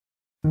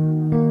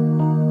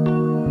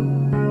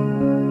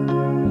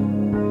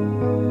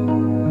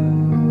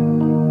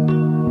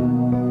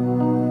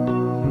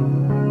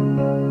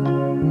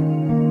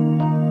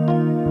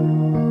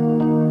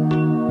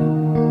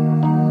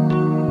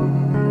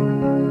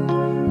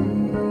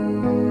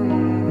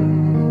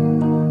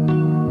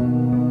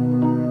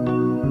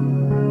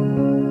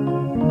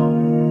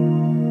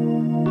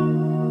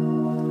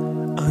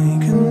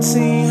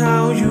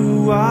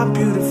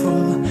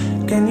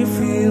Can you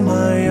feel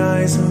my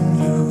eyes on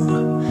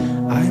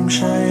you? I'm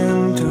shy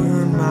and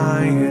turn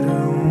my head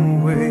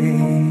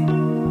away.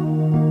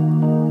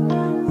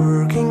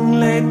 Working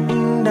late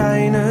in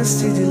diner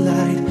city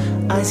light,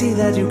 I see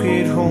that you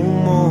get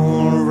home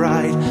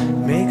alright.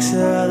 Make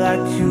sure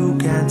that you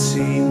can't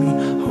see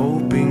me,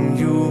 hoping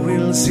you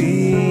will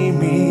see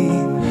me.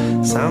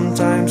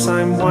 Sometimes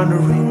I'm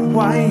wondering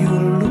why you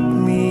look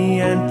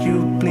me and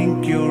you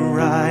blink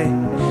your eye.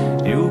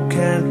 You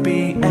can't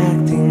be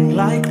acting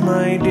like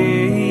my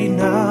day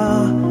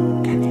now.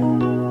 Can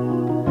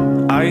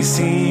you? I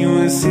see you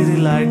in city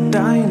light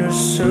diner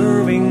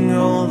serving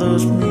all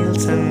those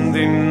meals, and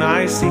then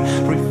I see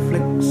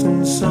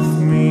reflections of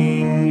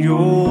me in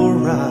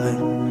your eye.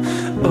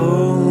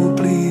 Oh,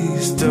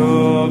 please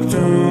talk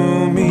to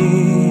me,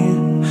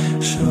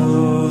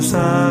 show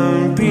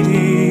some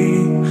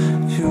pity.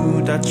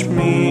 You touch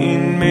me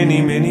in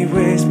many, many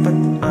ways, but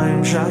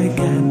I'm shy,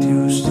 can't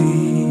you see?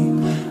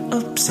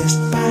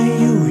 Obsessed by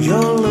you,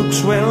 your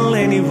looks well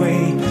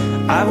anyway.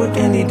 I would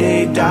any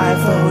day die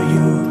for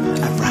you.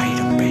 I write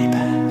on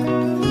paper,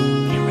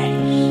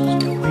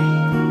 erased away.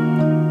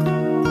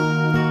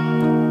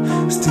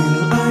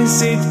 Still I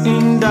sit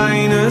in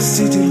diner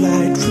city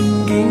light,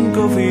 drinking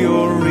coffee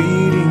or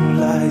reading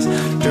lies.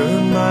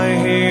 Turn my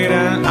head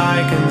and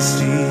I can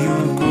see you.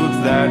 Could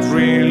that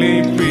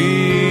really be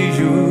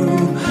you?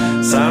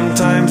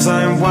 Sometimes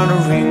I'm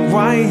wondering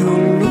why you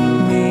look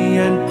me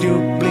and you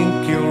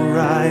blink your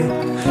eye.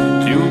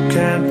 You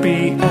can't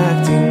be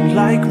acting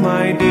like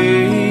my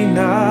day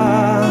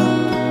now.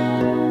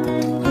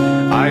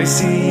 I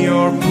see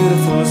your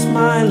beautiful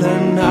smile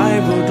and I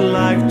would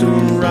like to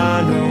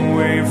run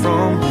away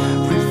from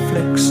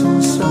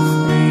reflections of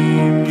me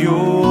in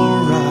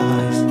your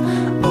eyes.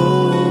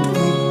 Oh,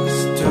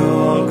 please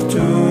talk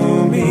to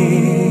me,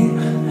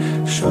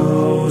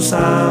 show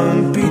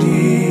some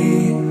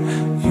pity.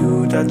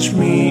 You touch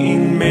me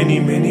in many,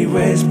 many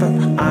ways, but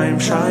I'm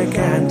shy,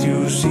 can't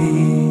you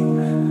see?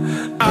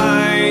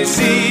 I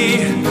see,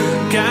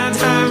 can't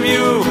have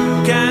you,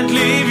 can't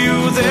leave you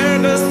there,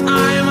 'cause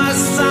I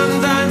must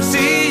sometimes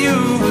see you.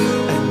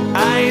 And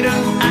I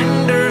don't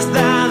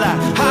understand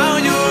how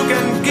you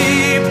can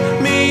keep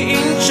me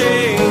in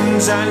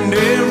chains. And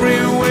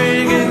every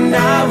waking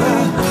hour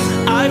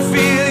I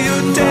feel you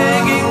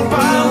taking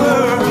power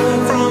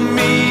from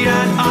me,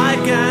 and I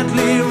can't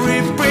live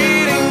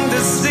repeating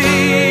the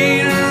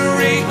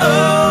scenery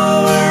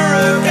over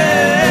again.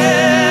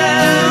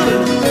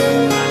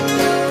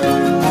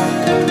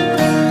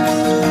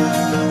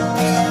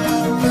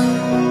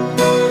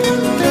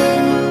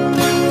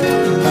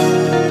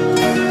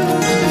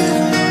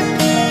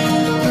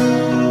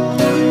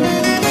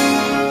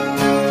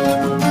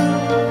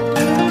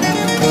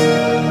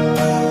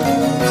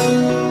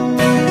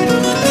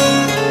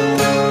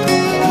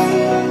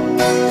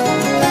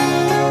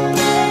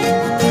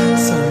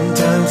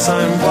 Sometimes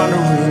I'm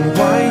wondering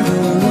why you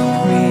look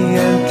me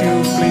and you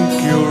blink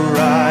your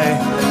eye.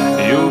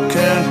 You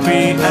can't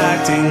be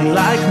acting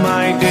like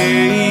my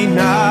day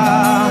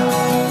now.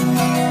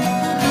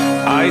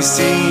 I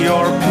see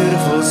your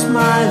beautiful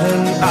smile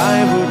and I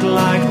would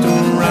like to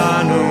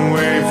run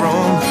away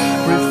from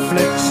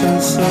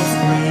reflections of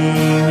me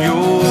in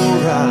your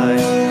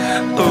eyes.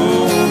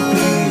 Oh,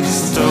 please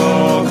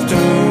talk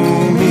to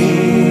me,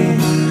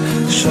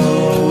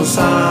 show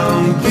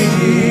some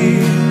pity.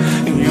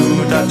 You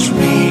touch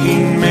me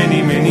in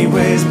many, many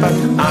ways, but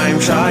I'm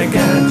shy,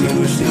 can't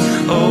you see?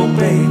 Oh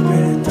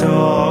baby,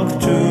 talk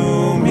to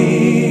me,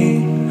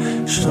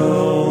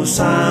 show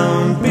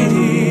some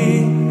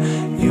pity.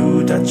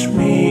 You touch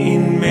me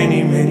in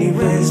many, many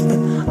ways, but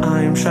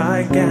I'm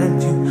shy,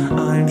 can't you?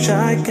 I'm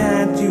shy,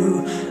 can't you?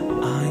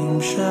 I'm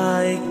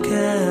shy,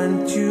 can't you?